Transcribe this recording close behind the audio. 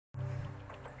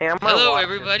Hey, I'm gonna Hello watch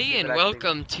everybody this, and but actually...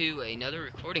 welcome to another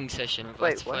recording session of Wait,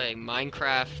 Let's what? Play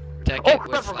Minecraft Oh, Tikkit with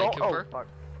crap, we're going... Oh, Slycooper. fuck.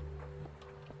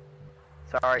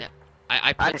 Sorry. Yeah, I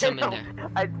I put some didn't in know...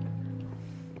 there.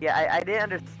 I didn't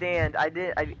understand. I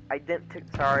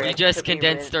didn't... Sorry, We it just took me a minute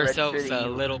condensed to register ourselves that a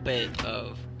you... little bit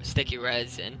of sticky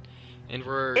resin, and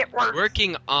we're It works!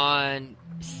 working on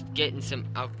getting some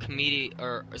alchemy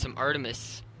or some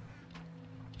Artemis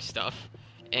stuff.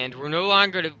 And we're no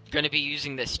longer going to be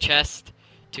using this chest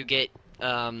to get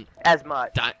As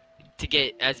much. to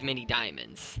get as many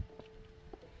diamonds.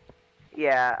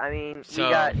 Yeah, I mean, So,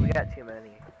 we got too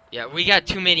many. Yeah, we got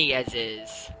too many as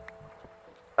is.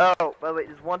 Oh, but wait,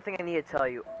 there's one thing I need to tell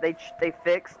you. They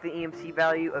fixed the EMC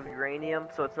value of uranium,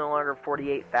 so it's no longer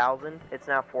 48,000. It's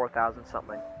now 4,000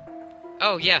 something.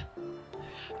 Oh yeah.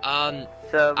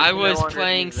 So I no was longer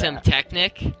playing use some that.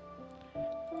 Technic.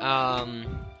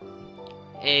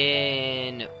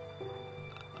 In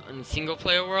single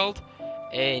player world,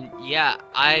 and yeah,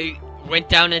 I went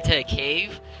down into a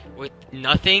cave with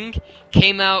nothing,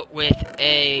 came out with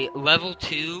a level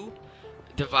 2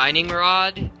 divining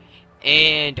rod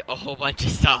and a whole bunch of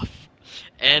stuff,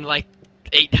 and like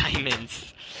 8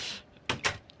 diamonds.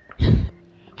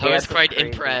 I was quite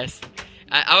impressed.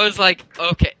 I was like,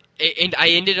 okay, and I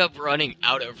ended up running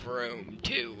out of room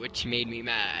too, which made me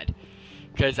mad,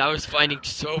 because I was finding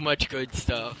so much good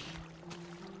stuff.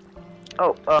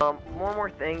 Oh, one more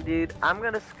thing, dude. I'm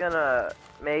just gonna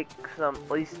make at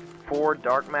least 4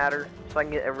 dark matter, so I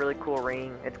can get a really cool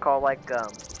ring. It's called, like,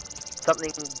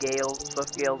 something Swift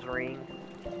Gale's ring.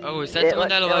 Oh, is that the one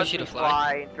that allows you to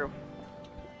fly?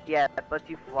 Yeah, it lets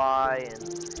you fly, and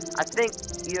I think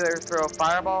either throw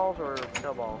fireballs or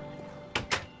snowballs.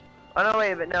 Oh, no,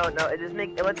 wait, but no,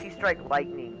 it lets you strike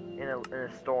lightning in a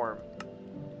storm.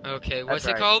 Okay, what's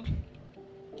That's it right. called?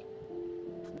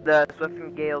 The Swift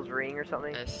and Gale's ring or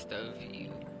something?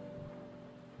 SW.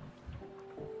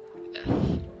 F.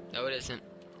 No, it isn't.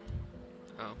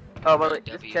 Oh. Oh, but wait,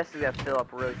 W. this chest is gonna fill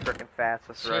up really freaking fast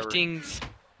with forever.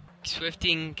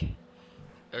 Swifting,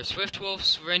 or Swift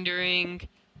Wolf's rendering.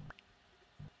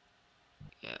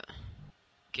 Yeah.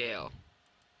 Gale.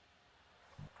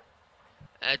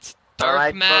 That's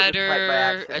dark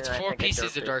matter. That's 4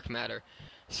 pieces of dark matter.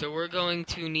 So we're going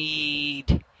to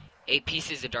need 8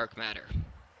 pieces of dark matter.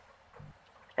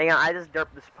 Hang on, I just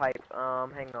derped this pipe.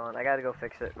 Hang on, I gotta go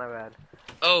fix it. My bad.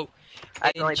 Oh,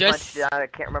 I only punched it out. I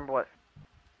can't remember what.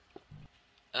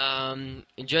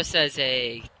 Just as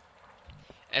a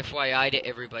FYI to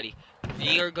everybody,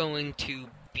 we are going to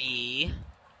be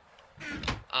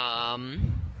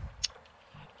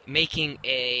making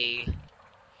a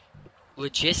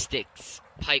logistics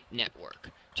pipe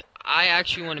network. I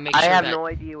actually want to make sure that I have no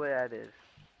idea what that is.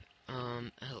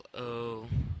 L-O-G.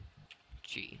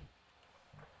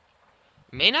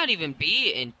 May not even be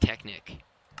in Technic.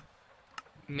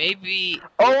 Maybe...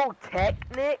 Oh,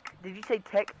 Technic? Did you say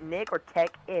Technic or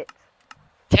Tech-It?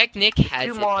 Technic has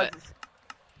Two it, mods.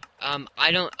 but...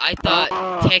 I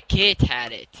thought Tikkit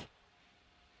had it.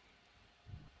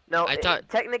 No, I thought...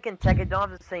 Technic and Tech-It don't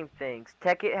have the same things.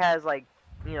 Tech-It has, like,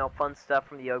 you know, fun stuff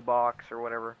from the Oak Box or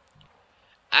whatever.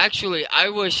 Actually, I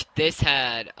wish this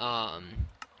had,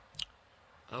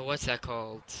 what's that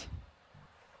called?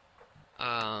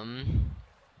 I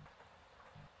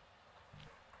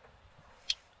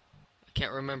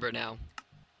can't remember now.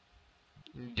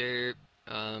 That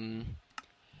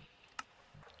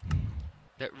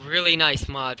really nice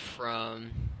mod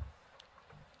from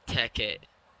Tikkit.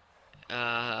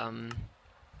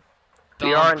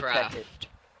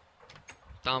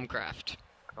 Thaumcraft.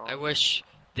 I wish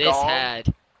this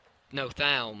had... No,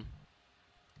 Thaum.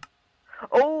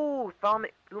 Oh,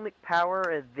 Thaumic Power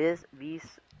and Vis.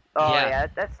 Oh yeah,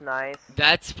 that's nice.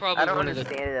 That's probably I don't one of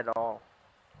understand it at all.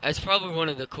 That's probably one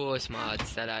of the coolest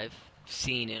mods that I've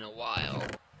seen in a while.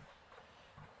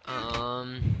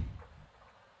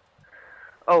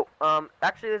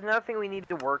 Actually, there's another thing we need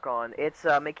to work on. It's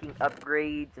making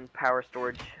upgrades and power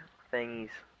storage thingies.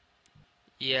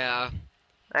 Yeah.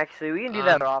 Actually, we can do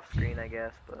that off screen, I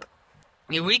guess, but.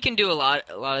 Yeah, we can do a lot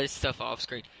of stuff off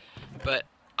screen, but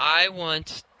I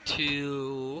want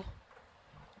to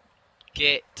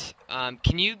get.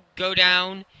 Can you go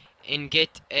down and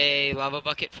get a lava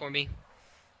bucket for me?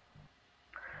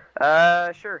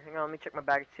 Sure. Hang on, let me check my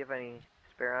bag to see if I have any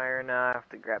spare iron. I have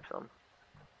to grab some.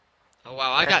 Oh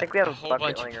wow, I think we have a whole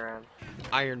bunch of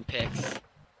iron picks.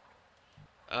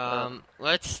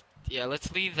 Let's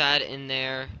leave that in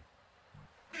there.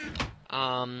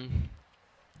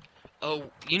 Oh,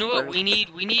 you know what we need?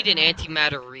 We need an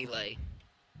antimatter relay.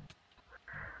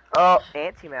 Oh,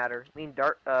 antimatter. I mean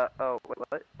dark. Oh, wait,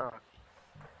 what? Oh.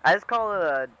 I just call it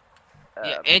a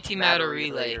Yeah, antimatter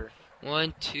relay.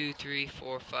 1, 2, 3,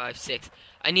 4, 5, 6.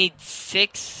 I need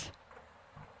 6.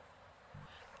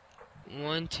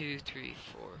 1, 2, 3,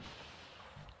 4,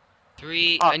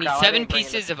 3. Oh, I need crap, 7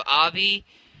 pieces of obby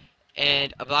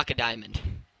and a block of diamond,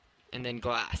 and then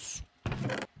glass.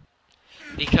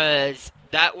 Because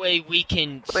that way we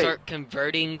can start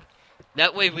converting.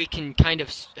 That way we can kind of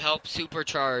help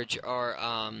supercharge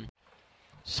our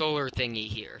solar thingy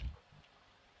here.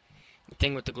 The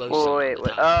thing with the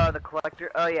glowstone. The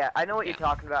collector. Oh yeah, I know what you're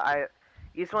talking about.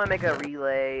 You just want to make a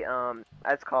relay.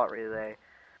 Let's call it relay.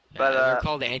 Yeah, but they're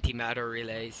called antimatter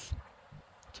relays.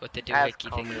 That's what the doohickey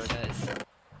thingy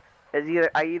says.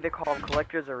 I either call them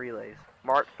collectors or relays.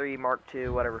 Mark 3, Mark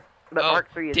 2, whatever. But oh,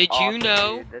 Mark 3 is did awesome, you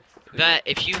know that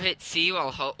if you hit C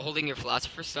while holding your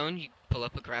philosopher's stone, you pull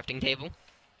up a crafting table?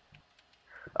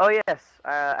 Oh yes,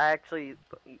 I actually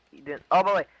didn't. Oh, by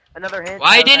the way, another hint.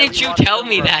 Why didn't you tell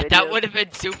me that? That would have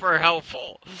been super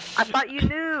helpful. I thought you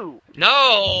knew.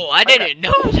 No, I didn't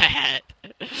know that.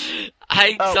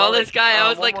 I saw this guy, I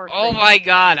was like, oh my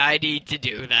god, I need to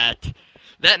do that.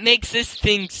 That makes this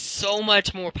thing so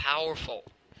much more powerful.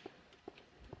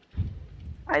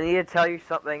 I need to tell you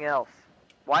something else.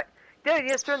 What? Dude, you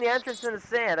just turned the entrance into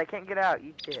sand. I can't get out.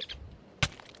 You did.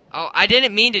 Oh, I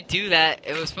didn't mean to do that.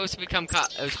 It was supposed to become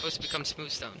smooth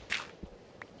stone.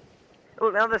 Oh,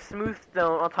 now the smooth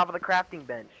stone on top of the crafting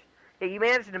bench. Yeah, you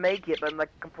managed to make it, but in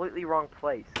like completely wrong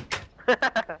place.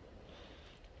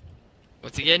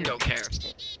 Once again, don't care.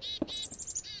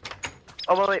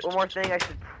 Oh, wait, one more thing I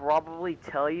should probably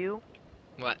tell you.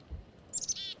 What?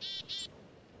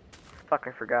 Fuck,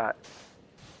 I forgot.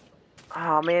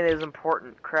 Oh man, it was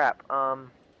important. Crap. I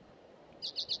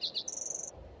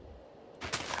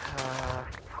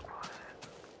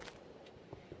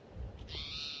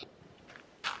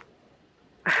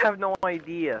have no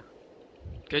idea.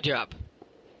 Good job.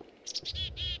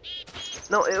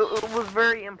 No, it was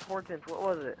very important. What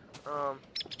was it? Was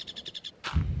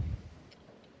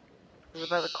it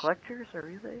about the collectors or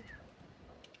relays?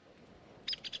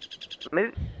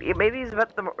 Maybe it's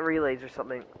about the relays or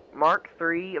something. Mark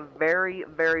 3, very,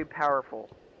 very powerful.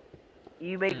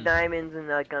 You make diamonds in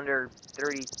like under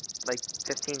 30, like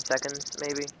 15 seconds,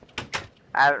 maybe.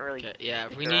 I haven't really. Okay, yeah,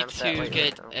 we need to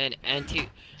get an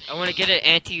I want to get an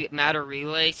antimatter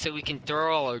relay so we can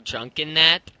throw all our junk in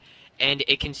that, and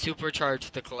it can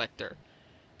supercharge the collector.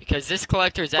 Because this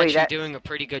collector is actually doing a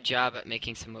pretty good job at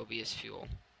making some Mobius fuel.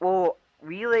 Well,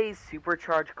 relays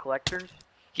supercharge collectors?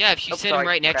 Yeah, if you sit them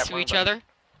right next to each other,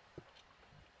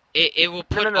 it will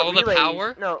put all relays, the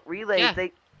power. No, relays, yeah.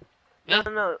 they... Yeah.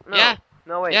 No. Yeah.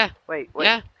 No, wait. Yeah. Wait.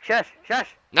 Yeah. Shush.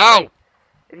 No! Wait.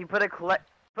 If you put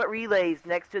put relays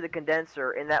next to the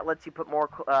condenser, and that lets you put more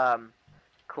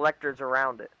collectors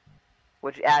around it,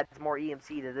 which adds more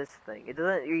EMC to this thing. It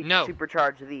doesn't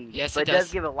supercharge these, yes, but it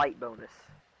does give a light bonus.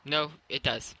 No, it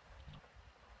does.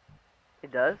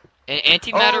 It does? An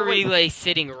antimatter relay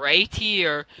sitting right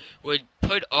here would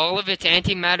put all of its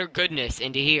antimatter goodness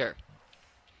into here.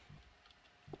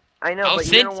 I know,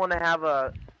 but you don't want to have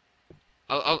a...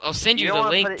 I'll send you the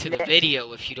link to the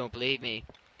video if you don't believe me.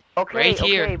 Okay, right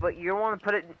here. Okay, but you don't want to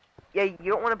put it... Yeah,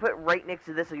 you don't want to put it right next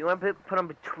to this, so you want to put them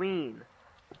between.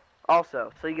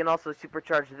 Also, so you can also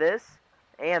supercharge this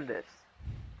and this.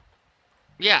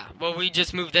 Yeah, well, we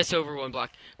just moved this over one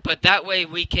block. But that way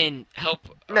we can help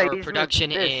our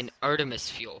production in Artemis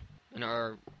fuel. In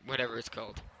our... whatever it's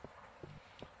called.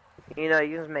 You know,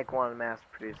 you just make one mass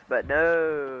produce, but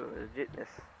no... legitness.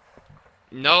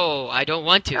 No, I don't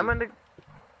want to. I'm gonna...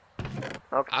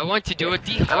 Okay. I want to do it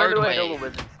the hard way. I'm gonna build a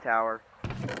wizard's tower.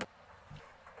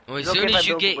 Well, as soon as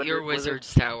you get your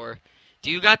wizard's tower... Do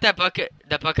you got that bucket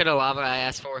of lava I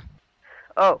asked for?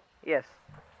 Oh, yes.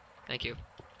 Thank you.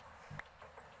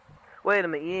 Wait a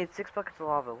minute, you need 6 buckets of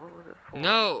lava. What was it for?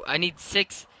 No, I need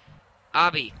 6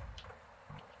 obby.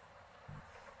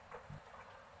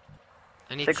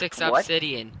 I need 6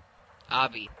 obsidian.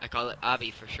 Obby. I call it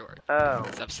obby for short. Oh.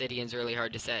 Because obsidian's really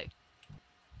hard to say.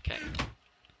 Okay.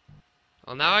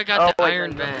 Well, now I got the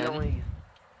Iron Man.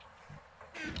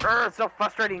 It's so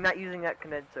frustrating not using that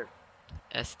condenser.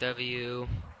 SW.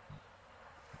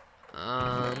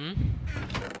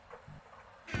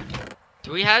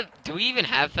 Do we even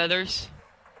have feathers?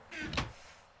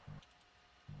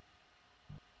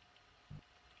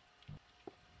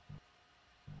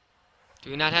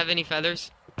 Do we not have any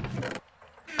feathers? I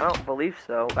don't believe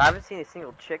so. I haven't seen a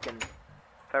single chicken, if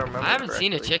I remember I haven't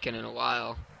seen a chicken in a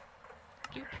while.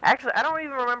 Actually, I don't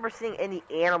even remember seeing any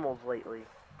animals lately.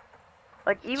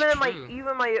 Like, me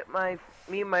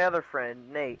and my other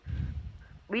friend, Nate,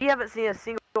 we haven't seen a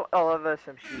single all of us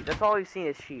some sheep. That's all we've seen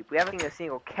is sheep. We haven't seen a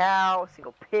single cow, a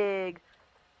single pig.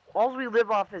 All we live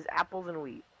off is apples and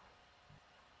wheat.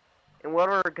 And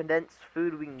whatever condensed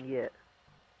food we can get.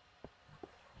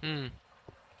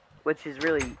 Which is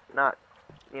really not,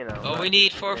 you know. Oh, we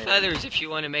need 4 feathers if you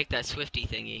want to make that Swifty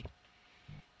thingy.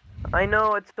 I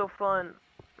know, it's so fun.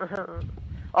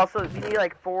 Also, you need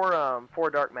like 4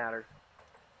 dark matter.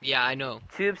 Yeah, I know.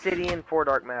 2 obsidian, 4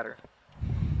 dark matter.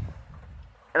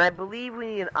 And I believe we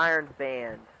need an iron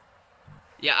band.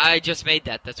 Yeah, I just made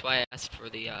that. That's why I asked for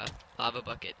the lava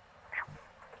bucket.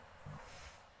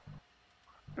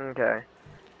 Okay.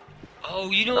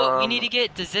 Oh, you know what we need to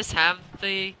get? Does this have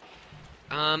the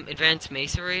advanced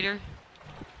macerator?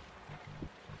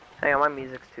 Hang on, my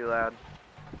music's too loud.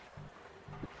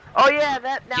 Oh yeah,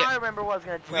 that now I remember what I was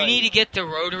gonna tell you. We need to get the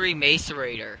rotary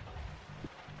macerator.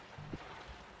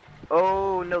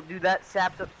 Oh no, dude, that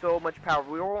saps up so much power.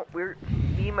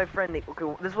 Me and my friend,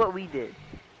 okay, this is what we did.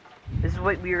 This is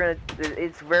what we were gonna.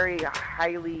 It's very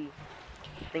highly.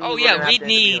 Oh yeah, we'd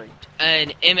need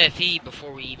an MFE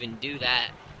before we even do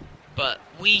that. But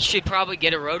we should probably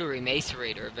get a rotary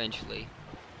macerator eventually,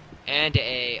 and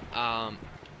a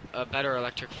better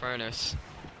electric furnace.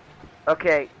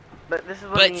 Okay, but this is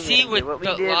what. But see, with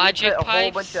the logic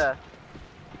pipes,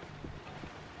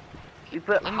 we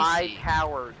put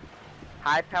high-powered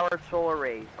solar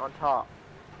arrays on top.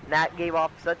 And that gave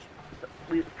off such.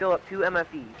 We fill up 2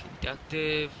 MFEs.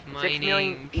 Inductive mining. 6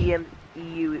 million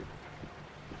EU.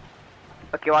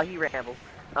 Okay, while he rambles,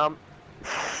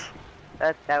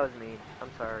 that was mean. I'm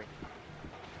sorry.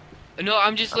 No,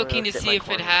 I'm just looking to see if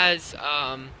it has.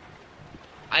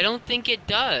 I don't think it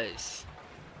does.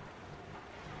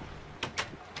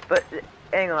 But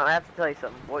hang on, I have to tell you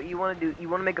something. What you want to do? You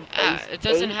want to make a it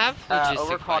doesn't have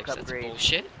logistic pipes. That's upgrade.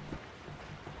 bullshit.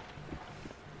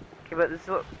 Okay, but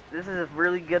this is a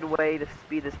really good way to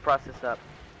speed this process up.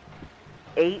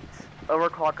 8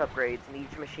 overclock upgrades in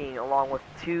each machine, along with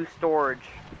 2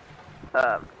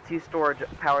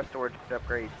 power storage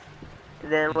upgrades.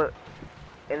 And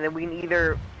then we can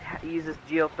either use this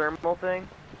geothermal thing,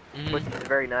 which is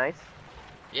very nice.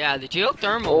 Yeah, the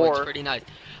geothermal one's pretty nice.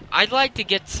 I'd like to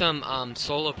get some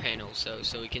solar panels though,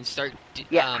 so we can start.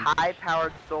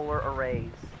 High-powered solar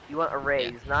arrays. You want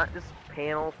arrays, not just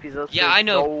panels, because those I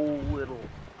know. So little.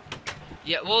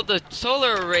 Yeah, well, the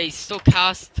solar arrays still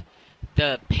cost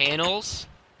the panels,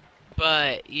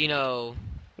 but you know.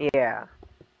 Yeah.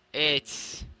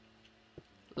 It's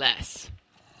less.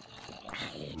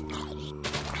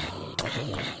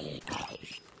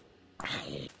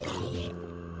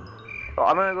 So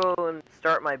I'm gonna go and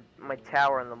start my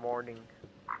tower in the morning.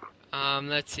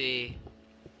 Let's see.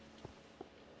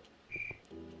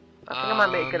 I think I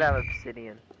might make it out of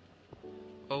obsidian.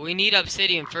 Well, we need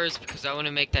obsidian first because I want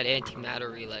to make that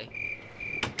antimatter relay.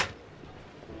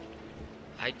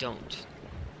 I don't.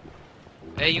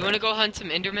 Hey, you want to go hunt some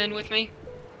Endermen with me?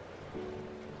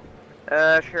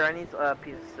 Sure. I need a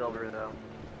piece of silver though.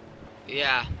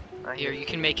 Yeah. Here, you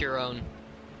can make your own.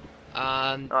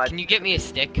 Can you get me a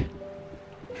stick?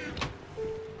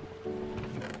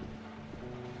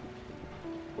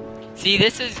 See,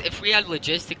 this is, if we had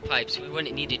logistic pipes, we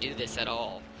wouldn't need to do this at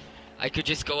all. I could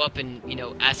just go up and, you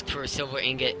know, ask for a silver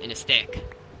ingot and a stick.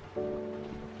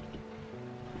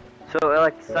 So,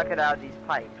 like, suck it out of these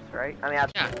pipes, right? I mean,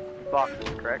 out of these boxes,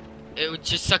 correct? It would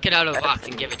just suck it out of a box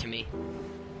and give it to me.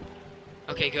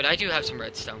 Okay, good. I do have some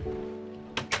redstone.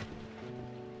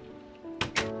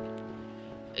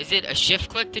 Is it a shift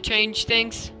click to change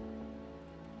things?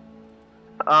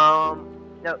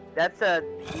 No, that's a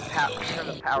turn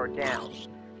the power down.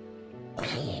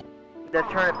 To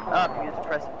turn it up, you just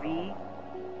press V,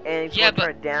 and if you turn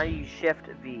it down, you shift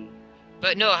V.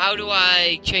 But no, how do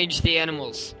I change the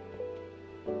animals?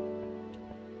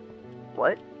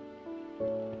 What?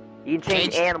 You can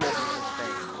change animals in this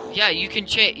thing. Yeah, you can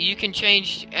change. You can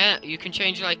change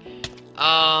like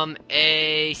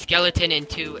a skeleton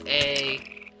into a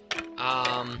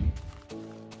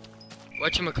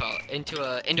whatchamacallit, into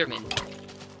a Enderman.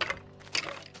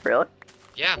 Really?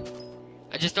 Yeah.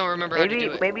 I just don't remember how to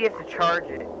do it. Maybe you have to charge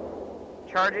it.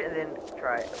 Charge it and then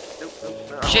try it.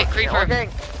 Shit, creeper! Okay.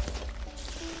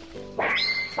 We're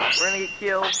gonna get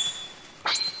killed.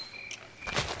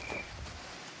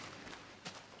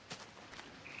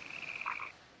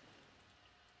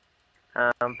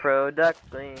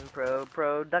 Pro-duckling,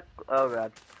 pro-duck. Oh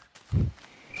god.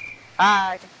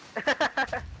 Hi!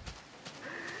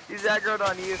 He's aggroed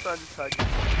on you, so I'm just hugging.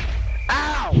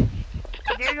 Ow!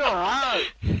 I gave you a hug!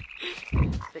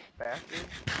 Sick bastard.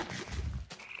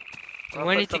 I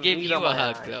wanted to give you a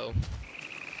hug, though.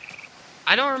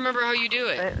 I don't remember how you do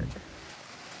it.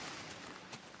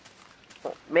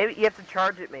 Maybe you have to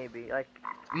charge it. Maybe like.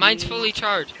 Mine's fully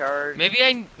charged. Charge. Maybe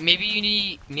you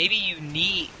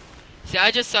need. See,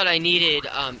 I just thought I needed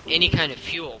any kind of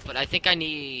fuel, but I think I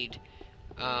need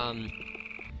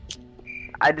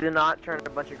I did not turn a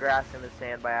bunch of grass into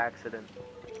sand by accident.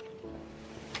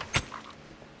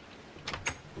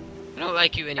 I don't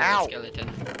like you anyway, Ow. skeleton.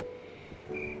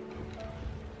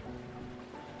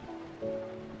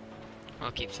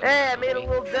 I'll keep some. Hey, I made a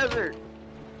little desert.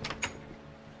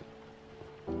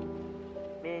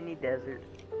 Mini desert.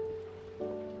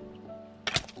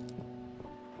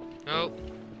 Nope.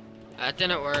 That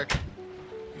didn't work.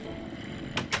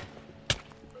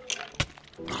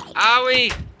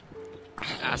 Owie!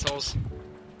 Assholes.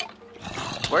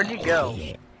 Where'd you go?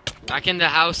 Back in the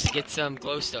house to get some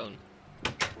glowstone.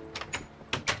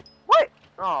 What?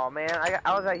 Oh man, I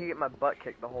was out here getting my butt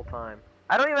kicked the whole time.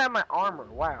 I don't even have my armor.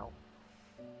 Wow.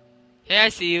 Hey, I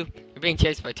see you. You're being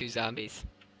chased by 2 zombies.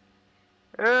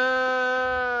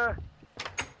 Damn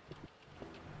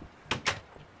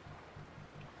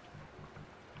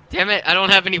it, I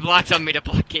don't have any blocks on me to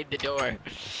blockade the door.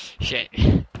 Shit.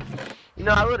 You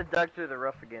know, I would have dug through the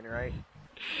roof again, right?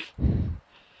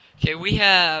 Okay, we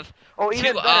have Oh,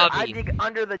 even 2 better, I obby. dig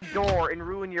under the door and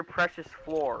ruin your precious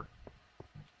floor.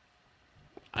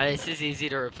 This is easy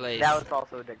to replace. That was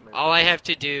also a dig move. All I have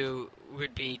to do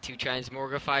would be to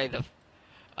transmogrify the,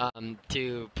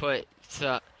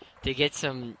 to get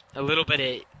a little bit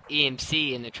of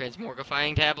EMC in the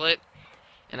transmogrifying tablet,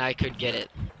 and I could get it.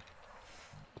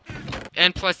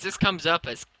 And plus, this comes up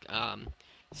as,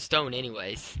 stone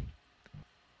anyways.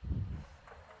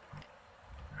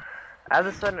 I have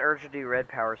a sudden urge to do red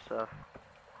power stuff.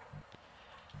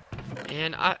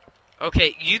 And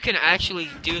okay, you can actually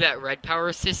do that red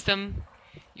power system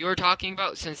you were talking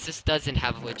about, since this doesn't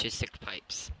have logistic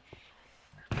pipes.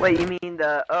 Wait, you mean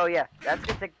the... Oh yeah, that's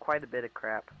gonna take quite a bit of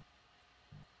crap.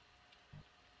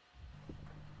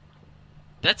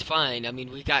 That's fine, I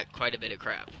mean, we got quite a bit of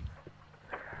crap.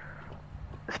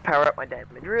 Let's power up my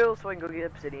diamond drill so I can go get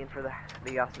obsidian for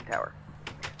the awesome tower.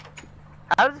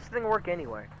 How does this thing work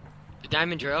anyway? The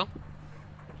diamond drill?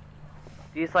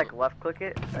 Do you just like left click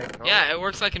it? Like, Yeah, it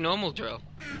works like a normal drill.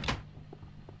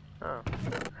 Oh.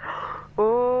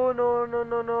 Oh no no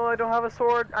no no! I don't have a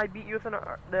sword. I beat you with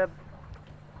the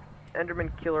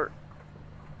Enderman killer.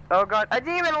 Oh god! I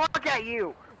didn't even look at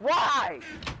you. Why?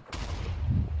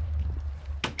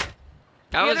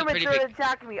 That was a Enderman pretty tried to big...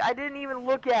 attack me. I didn't even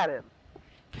look at him.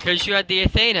 Because you had the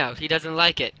Athane out, he doesn't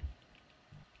like it.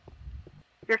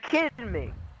 You're kidding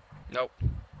me. Nope.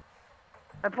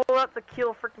 I pulled out to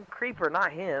kill freaking creeper,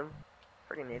 not him.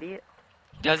 Freaking idiot.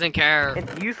 He doesn't care.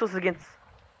 It's useless against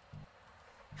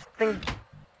thing.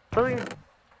 Why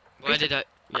did I...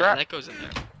 Yeah, Crap. that goes in there.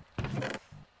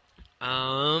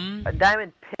 A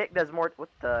diamond pick does more. What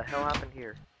the hell happened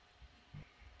here?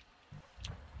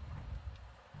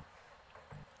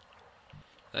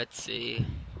 Let's see.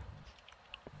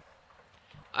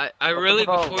 I really,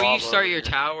 before you start your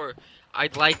tower,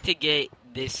 I'd like to get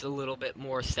this a little bit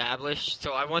more established.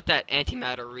 So I want that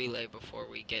antimatter relay before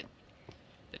we get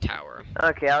the tower.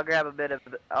 Okay, I'll grab a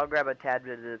tad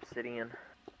bit of obsidian.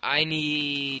 I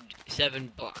need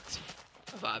 7 blocks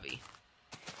of obby.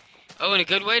 Oh, and a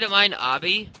good way to mine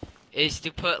obby is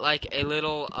to put like a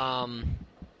little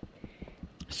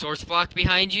source block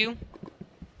behind you.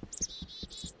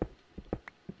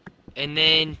 And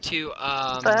then to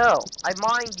What the hell? I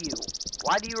mined you.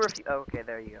 Why do you refuse? Oh, okay,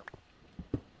 there you go.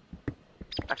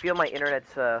 I feel my internet's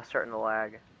starting to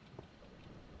lag.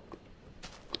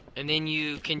 And then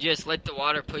you can just let the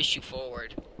water push you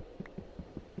forward.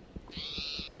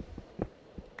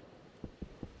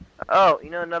 Oh, you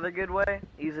know another good way?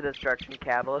 Use a destruction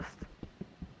catalyst.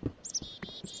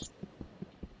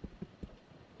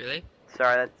 Really?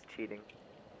 Sorry, that's cheating.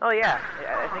 Oh yeah,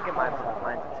 I think it mine's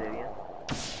obsidian.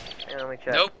 Hey, let me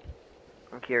check. Nope.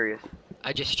 I'm curious.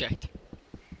 I just checked.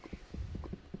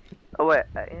 Oh wait,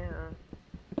 yeah.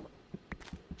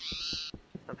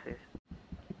 Oopsies.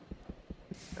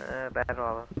 Bad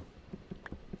lava.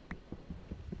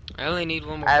 I only need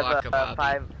 1 more I block have of obby.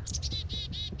 5.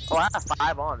 Oh, I have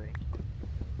 5 on me.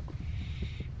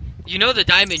 You know the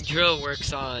diamond drill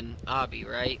works on obby,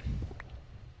 right?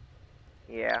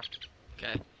 Yeah.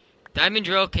 Okay. Diamond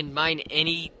drill can mine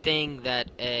anything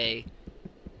that a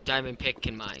diamond pick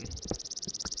can mine.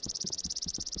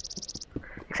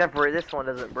 Except for this one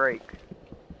doesn't break.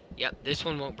 Yep, this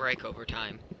one won't break over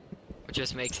time, which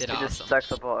just makes it It just awesome.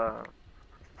 sucks up,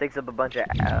 takes up a bunch of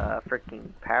freaking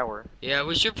power. Yeah,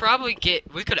 we should probably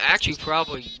get. We could actually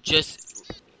probably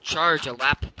just charge a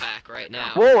lap pack right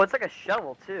now. Whoa, it's like a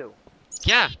shovel too.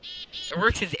 Yeah, it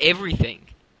works as everything.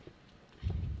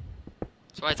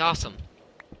 That's why it's awesome.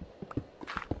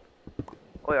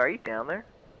 Wait, are you down there?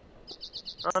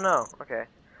 Oh no, okay.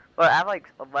 Well, I have like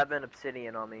 11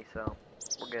 obsidian on me, so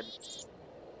we're good.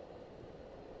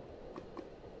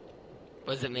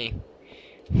 Was it me?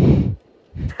 Man,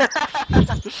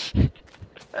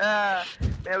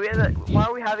 why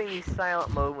are we having these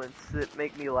silent moments that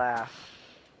make me laugh?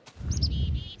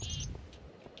 It's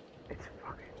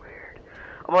fucking weird.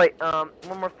 Oh, wait,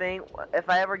 one more thing. If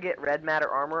I ever get red matter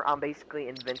armor, I'm basically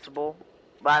invincible.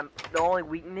 But the only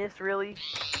weakness, really,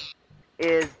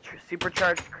 is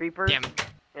supercharged creepers. Damn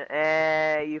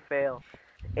it. You fail.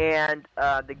 And,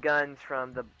 the guns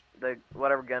from the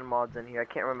whatever gun mod's in here. I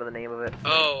can't remember the name of it.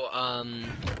 Oh,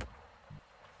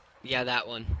 yeah, that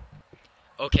one.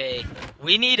 Okay,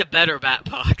 we need a better bat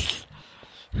box.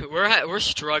 We're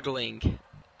struggling.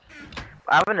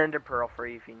 I have an ender pearl for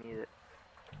you if you need it.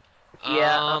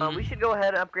 Yeah, we should go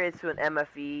ahead and upgrade to an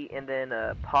MFE and then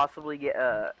possibly get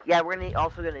yeah, we're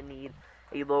also gonna need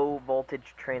a low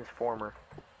voltage transformer.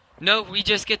 No, we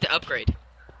just get the upgrade.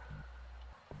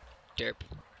 Derp.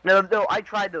 No, I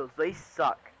tried those. They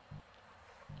suck.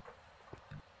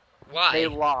 Why? They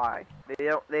lie. They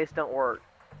just don't work.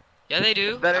 Yeah, they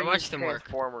do. I watched them work.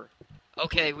 Transformer.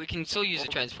 Okay, we can still use a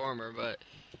transformer, but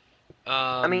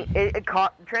I mean,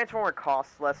 transformer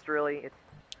costs less, really.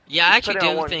 Yeah, I actually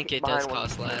do think it does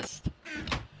cost less.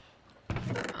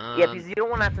 Yeah, because you don't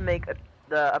want to have to make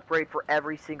the upgrade for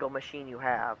every single machine you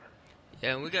have.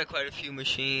 Yeah, we got quite a few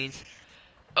machines.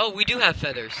 Oh, we do have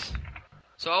feathers.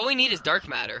 So all we need is dark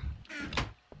matter.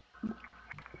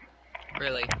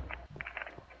 Really.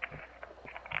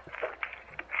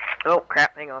 Oh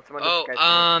crap! Hang on, someone. Oh,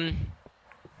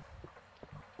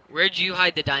 where'd you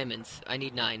hide the diamonds? I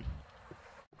need 9.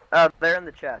 They're in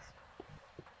the chest.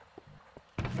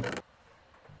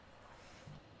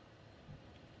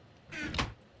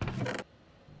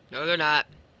 No, they're not.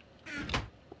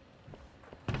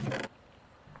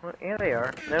 Well, yeah, they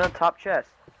are. They're on the top chest.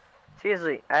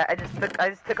 Seriously, I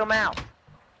just took them out.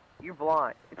 You're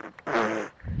blind.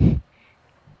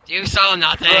 You saw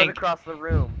nothing. Run across the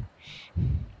room.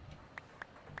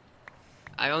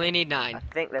 I only need 9. I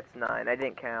think that's 9. I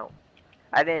didn't count.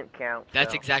 I didn't count.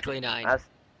 That's so. exactly 9.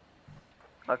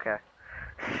 Okay.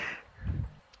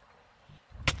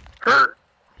 Hurt.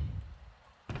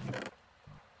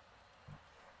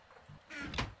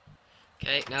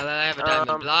 Okay, now that I have a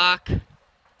diamond block,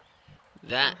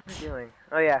 that. What am I doing?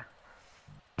 Oh yeah.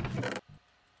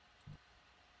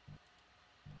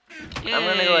 Yay. I'm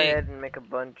gonna go ahead and make a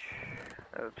bunch.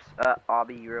 Oops.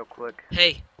 Obby real quick.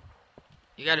 Hey,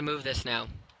 you gotta move this now.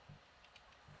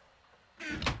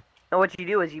 Now what you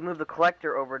do is you move the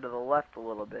collector over to the left a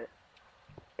little bit.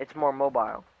 It's more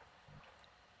mobile.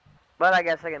 But I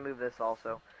guess I can move this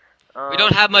also. We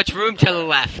don't have much room to the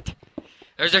left.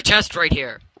 There's a chest right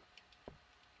here.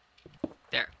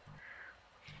 There.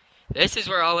 This is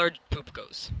where all our poop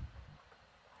goes.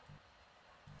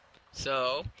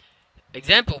 So,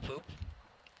 example poop.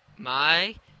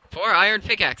 My 4 iron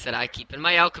pickaxe that I keep in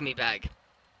my alchemy bag.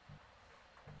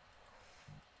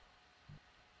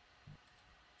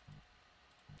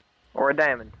 Or a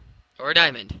diamond. Or a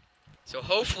diamond. So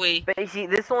hopefully... But you see,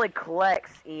 this only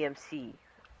collects EMC.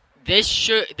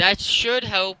 That should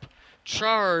help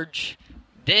charge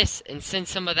this and send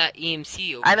some of that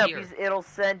EMC over here. I know, because it'll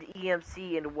send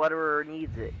EMC into whatever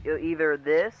needs it. Either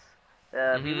this,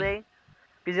 relay,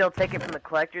 because it'll take it from the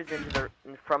collectors into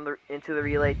the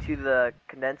relay to the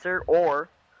condenser, or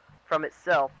from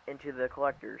itself into the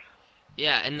collectors.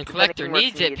 Yeah, and the collector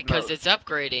needs it because it's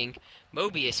upgrading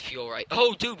Mobius fuel, right?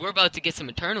 Oh, dude, we're about to get some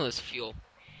Eternalist fuel.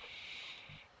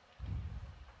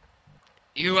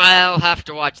 You'll have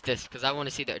to watch this because I want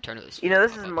to see the Eternalist fuel. You know,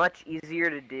 this is much easier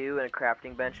to do in a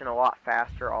crafting bench and a lot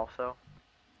faster, also.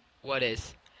 What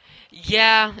is?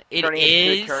 Yeah, it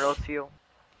is. Eternalist fuel.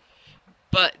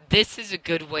 But this is a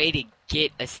good way to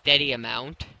get a steady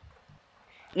amount.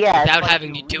 Yeah, without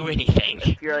having to do anything.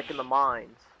 If you're like in the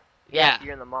mines. Yeah. If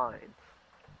you're in the mines.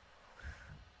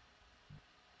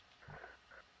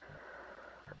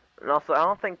 And also, I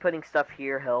don't think putting stuff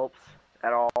here helps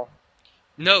at all.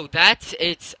 No, that's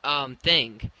its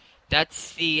thing.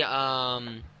 That's the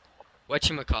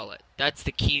whatchamacallit. That's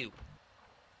the queue.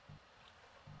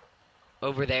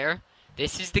 Over there.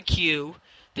 This is the queue.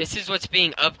 This is what's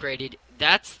being upgraded.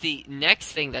 That's the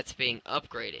next thing that's being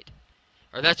upgraded.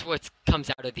 Or that's what comes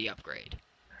out of the upgrade.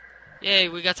 Yay,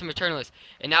 we got some Eternalists.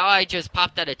 And now I just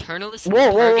popped that Eternalist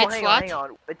target slot. Hang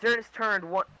on. It's turned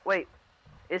one. Wait,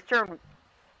 it's turned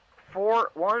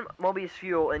one Mobius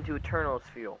fuel into Eternalist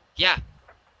fuel. Yeah.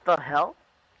 The hell?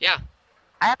 Yeah.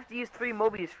 I have to use 3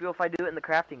 Mobius fuel if I do it in the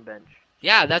crafting bench.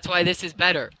 Yeah, that's why this is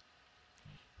better.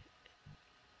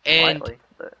 And Slightly,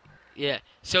 but yeah,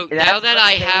 so it now has that the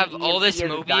I same have all EMP this as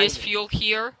a Mobius diamond. fuel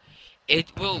here,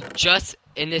 it will just,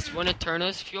 in this one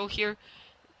Eternos fuel here,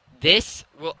 this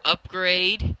will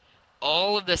upgrade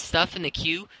all of the stuff in the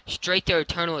queue straight to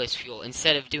Eternalis fuel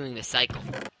instead of doing the cycle.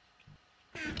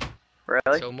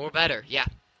 Really? So more better, yeah.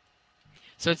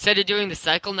 So instead of doing the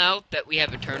cycle now that we have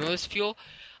Eternalis fuel,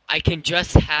 I can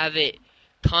just have it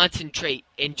concentrate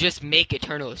and just make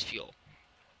Eternalis fuel.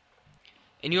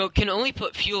 And you can only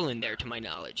put fuel in there, to my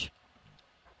knowledge.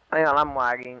 Hang on, I'm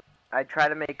lagging. I tried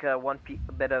to make a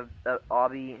bit of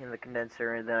obby in the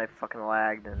condenser, and then I fucking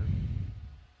lagged,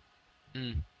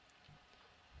 and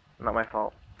not my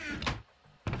fault.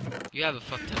 You have a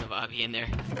fuck ton of obby in there.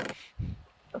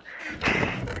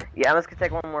 Yeah, I'm just gonna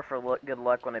take one more for good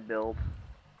luck when I build.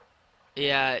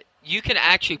 Yeah, you can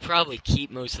actually probably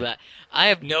keep most of that. I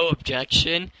have no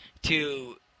objection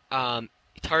to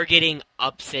targeting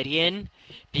obsidian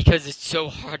because it's so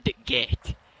hard to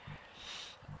get.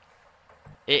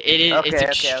 It is.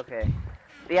 Okay.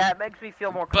 Yeah, it makes me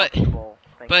feel more comfortable.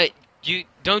 But you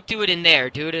don't do it in there.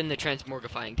 Do it in the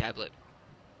transmorgifying tablet.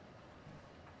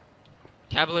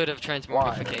 Tablet of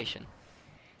transmorgification.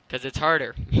 Because it's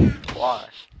harder. Why?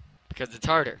 Because it's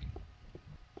harder.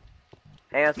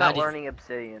 Hey, it's not learning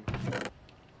obsidian.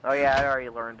 Oh yeah, I already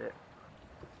learned it.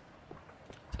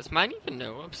 Does mine even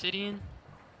know obsidian?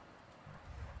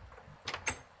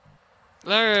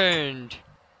 Learned!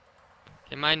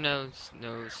 Okay, mine knows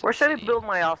Where should I obsidian. build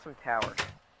my awesome tower?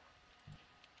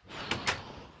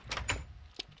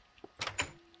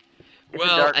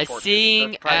 Well,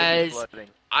 seeing as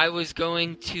I was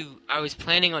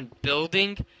planning on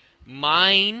building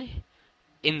mine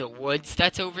in the woods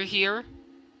that's over here.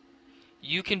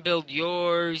 You can build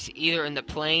yours either in the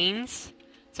plains.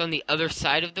 It's on the other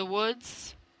side of the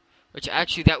woods. Which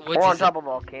actually that woods or on is top of a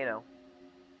volcano.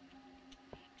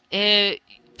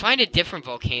 Find a different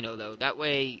volcano though. That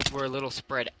way we're a little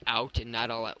spread out and not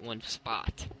all at one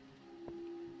spot.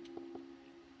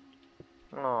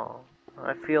 Oh,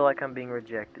 I feel like I'm being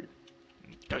rejected.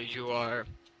 Because you are.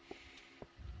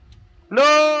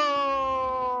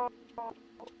 No!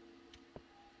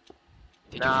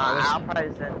 Did you fall asleep? I'll probably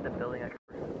just end the building.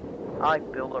 I'll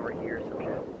like build over here or some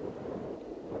shit.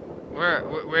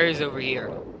 Where is over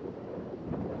here?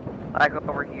 Like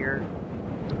over here.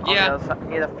 Yeah.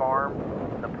 Near the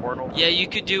farm, the portal. Yeah, you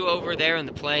could do over there in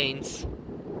the plains.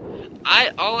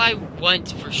 All I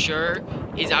want for sure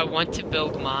is I want to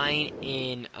build mine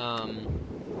in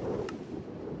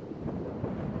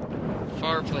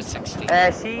far plus 16. I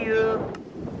see you.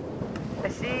 I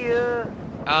see you.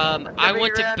 I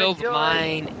want to build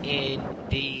mine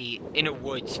in a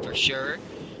woods for sure,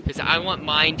 because I want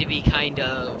mine to be kind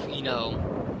of, you know,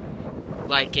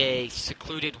 like a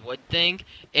secluded wood thing.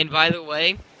 And by the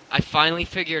way, I finally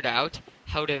figured out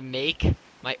how to make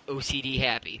my OCD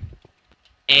happy,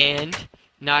 and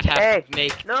not have to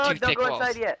make no, two thick walls. Don't go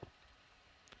inside yet.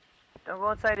 Don't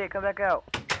go inside yet. Come back out.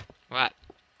 What?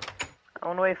 I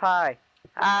want to wave hi.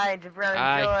 Hi, jump around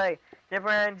and enjoy. Jump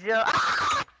around and enjoy.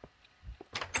 Ah!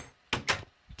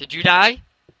 Did you die?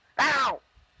 Ow!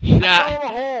 Nah. I fell in a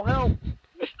hole. Help!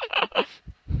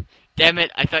 Damn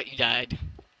it! I thought you died.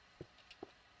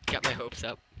 Got my hopes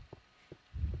up.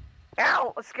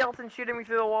 Ow! A skeleton shooting me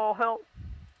through the wall. Help!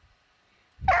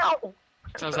 Ow!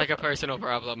 Sounds like a personal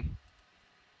problem.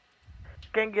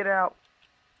 Can't get out.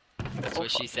 That's what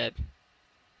she said.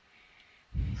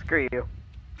 Screw you.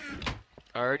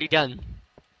 Already done.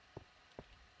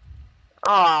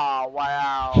 Oh,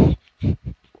 wow.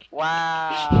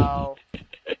 Wow.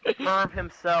 Herb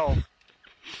himself.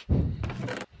 I'm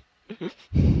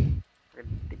gonna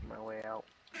dig my way out.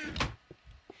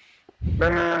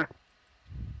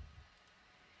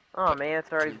 Oh man,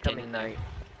 it's already becoming night.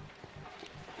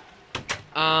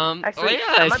 Actually,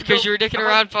 oh yeah, it's because you were dicking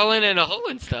around falling in a hole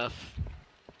and stuff.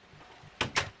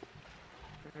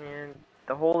 Man,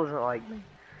 the hole doesn't like me.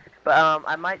 But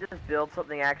I might just build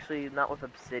something actually not with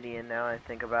obsidian now I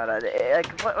think about it.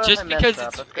 Like, just because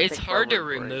it's hard to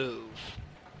remove.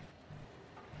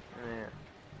 Yeah.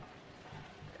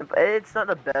 But it's not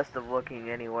the best of looking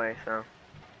anyway, so.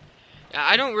 Yeah,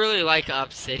 I don't really like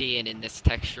obsidian in this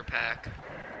texture pack.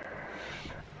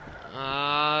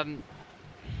 I'm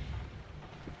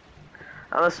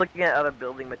just looking at other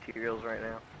building materials right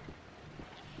now.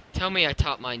 Tell me I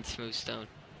taught mine smooth stone.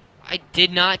 I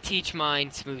did not teach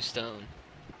mine smooth stone.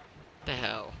 What the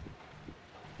hell?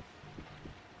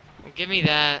 Well, give me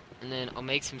that, and then I'll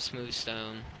make some smooth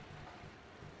stone.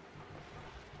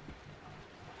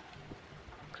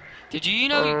 Did you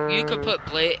know you could put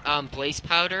blaze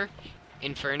powder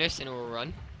in furnace and it will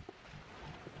run?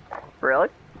 Really?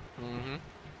 Mm-hmm.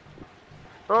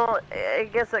 Well, I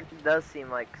guess that does seem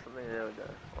like something that would,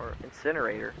 or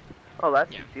incinerator. Oh,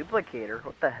 that's Yeah. a duplicator.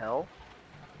 What the hell?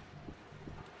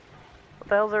 What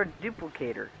the hell's our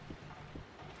duplicator?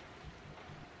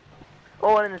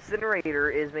 Oh, and an incinerator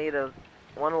is made of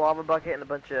one lava bucket and a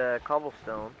bunch of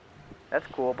cobblestone. That's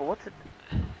cool, but what's it?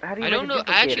 How do you I make don't a know.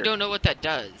 I actually duplicator? don't know what that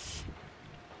does.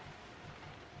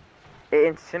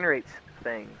 It incinerates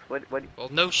things. What? Well,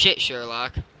 no shit,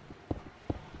 Sherlock.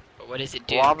 But what does it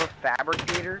do? Lava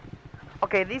fabricator?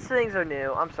 Okay, these things are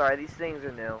new. I'm sorry, these things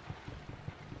are new.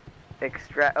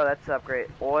 Extract. Oh, that's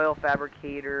upgrade. Oil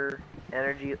fabricator.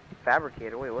 Energy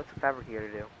fabricator. Wait, what's a fabricator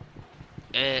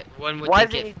do? One would Why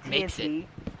think does it it need makes it. TNT?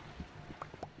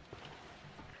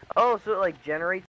 Oh, so it like generates